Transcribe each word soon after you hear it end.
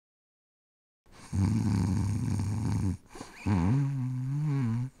Jesus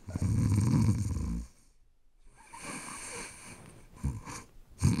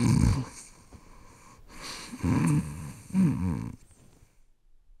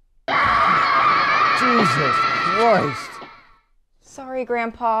Christ! Sorry,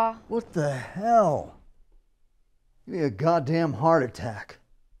 Grandpa. What the hell? Give me a goddamn heart attack.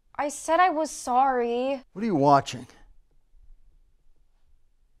 I said I was sorry. What are you watching?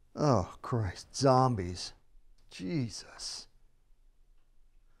 Oh, Christ, zombies. Jesus.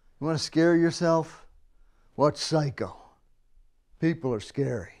 You want to scare yourself? Watch Psycho. People are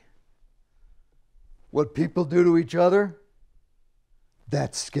scary. What people do to each other?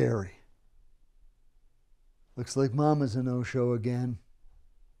 That's scary. Looks like Mama's a no-show again.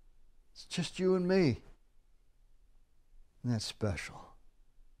 It's just you and me. And that's special.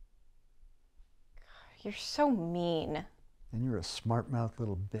 You're so mean. And you're a smart-mouthed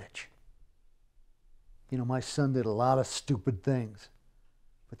little bitch. You know, my son did a lot of stupid things.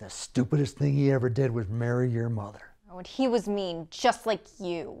 But the stupidest thing he ever did was marry your mother. Oh, and he was mean, just like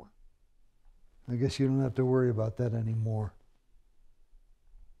you. I guess you don't have to worry about that anymore.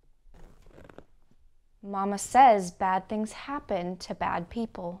 Mama says bad things happen to bad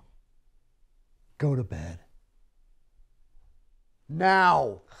people. Go to bed.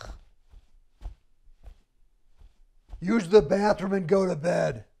 Now! Use the bathroom and go to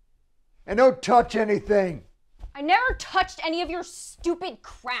bed. And don't touch anything. I never touched any of your stupid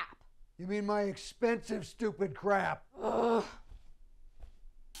crap. You mean my expensive, stupid crap? Ugh.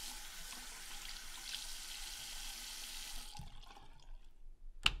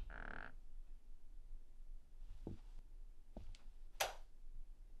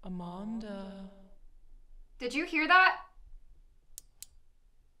 Amanda. Did you hear that?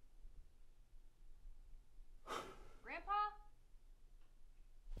 Grandpa?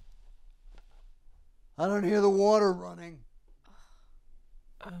 I don't hear the water running.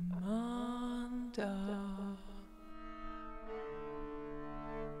 Amanda.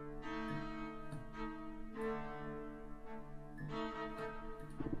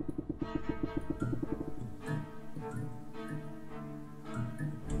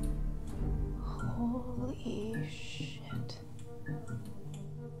 Holy shit.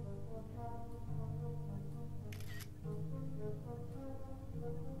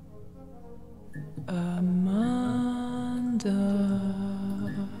 Amanda.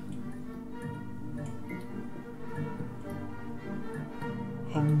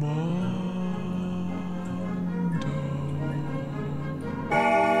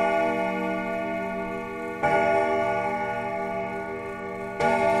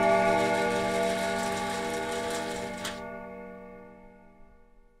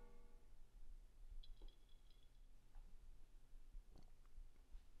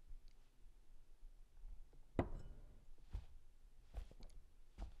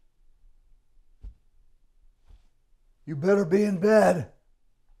 You better be in bed.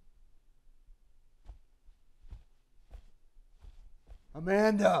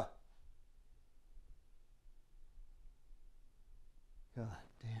 Amanda. God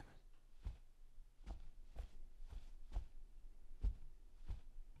damn it.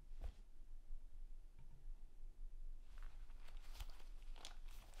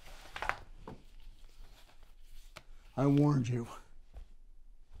 I warned you.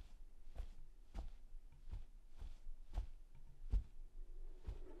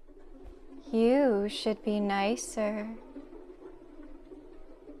 You should be nicer.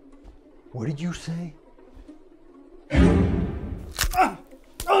 What did you say?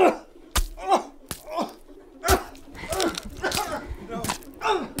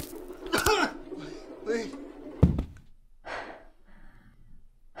 Please.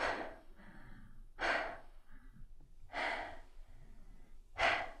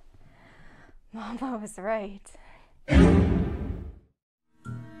 Mama was right.